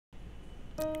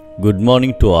Good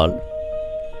morning to all.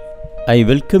 I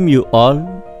welcome you all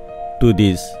to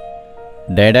this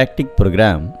didactic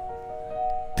program,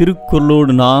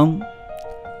 Thirukkuralodu Naam,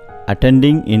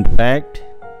 attending in fact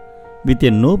with a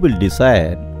noble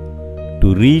desire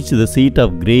to reach the seat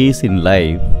of grace in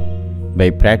life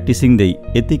by practicing the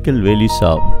ethical values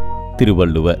of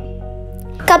Thiruvalluvara.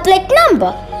 Couplet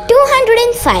number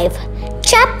 205,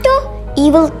 Chapter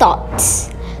Evil Thoughts.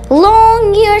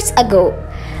 Long years ago,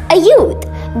 a youth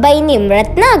by name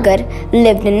Ratnagar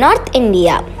lived in North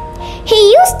India. He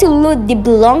used to loot the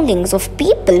belongings of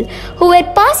people who were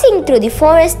passing through the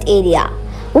forest area.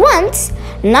 Once,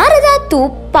 Narada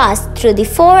too passed through the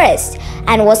forest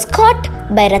and was caught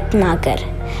by Ratnagar.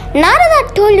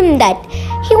 Narada told him that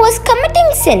he was committing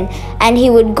sin and he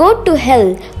would go to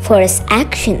hell for his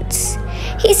actions.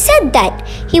 He said that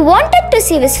he wanted to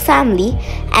save his family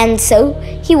and so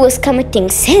he was committing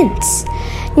sins.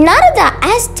 Narada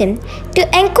asked him to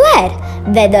inquire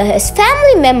whether his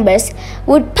family members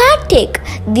would partake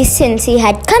the sins he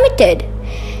had committed.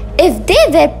 If they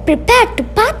were prepared to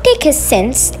partake his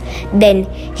sins, then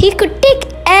he could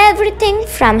take everything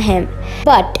from him.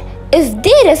 But if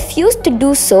they refused to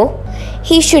do so,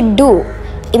 he should do.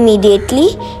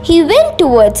 Immediately, he went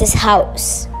towards his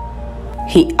house.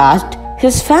 He asked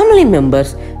his family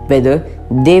members whether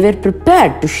they were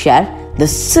prepared to share the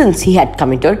sins he had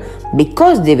committed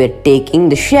because they were taking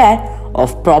the share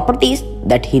of properties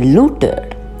that he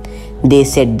looted. They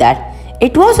said that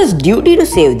it was his duty to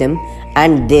save them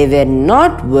and they were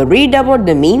not worried about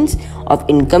the means of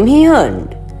income he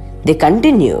earned. They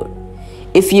continued,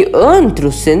 "If you earn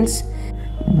through sins,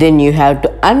 then you have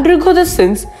to undergo the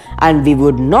sins and we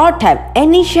would not have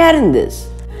any share in this."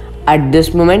 At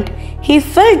this moment, he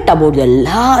felt about the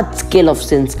large scale of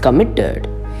sins committed.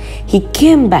 He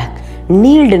came back,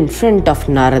 kneeled in front of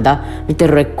Narada with a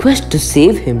request to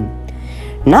save him.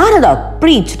 Narada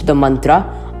preached the mantra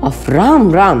of Ram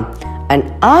Ram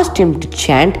and asked him to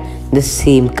chant the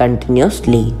same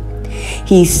continuously.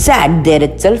 He sat there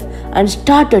itself and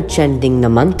started chanting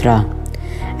the mantra.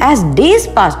 As days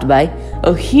passed by,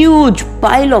 a huge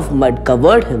pile of mud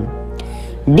covered him.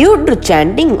 Due to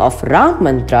chanting of Ram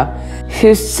mantra,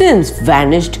 his sins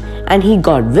vanished and he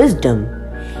got wisdom.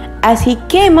 As he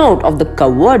came out of the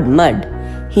covered mud,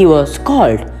 he was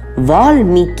called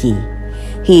Valmiki.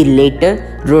 He later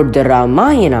wrote the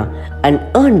Ramayana and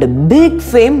earned big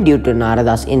fame due to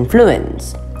Narada's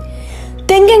influence.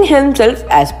 Thinking himself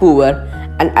as poor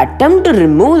and attempt to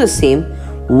remove the same,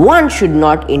 one should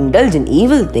not indulge in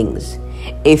evil things.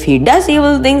 If he does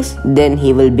evil things, then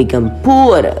he will become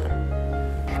poorer.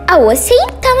 Our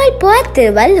Saint Tamil poet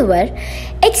Thiruvalluvara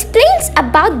explains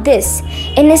about this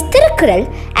in his Thirukkural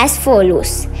as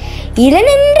follows: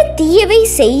 "இளனென்று தீயவை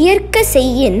செய்யற்க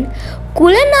செய்யின்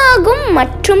குலனாகும்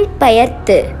மற்றும்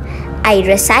பயர்த்து." I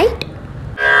recite: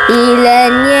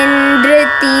 இளனென்று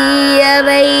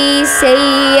தீயவை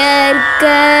செய்யற்க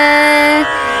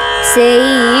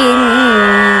செய்யின்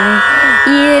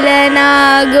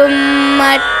இளனாகும்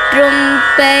மற்றும்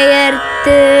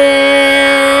பெயர்த்து.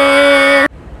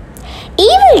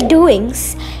 Evil doings,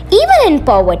 even in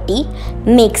poverty,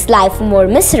 makes life more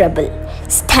miserable.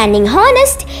 Standing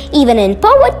honest, even in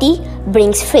poverty,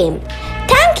 brings fame.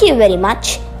 Thank you very much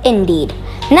indeed.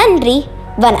 Nandri,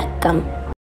 Vanakkam.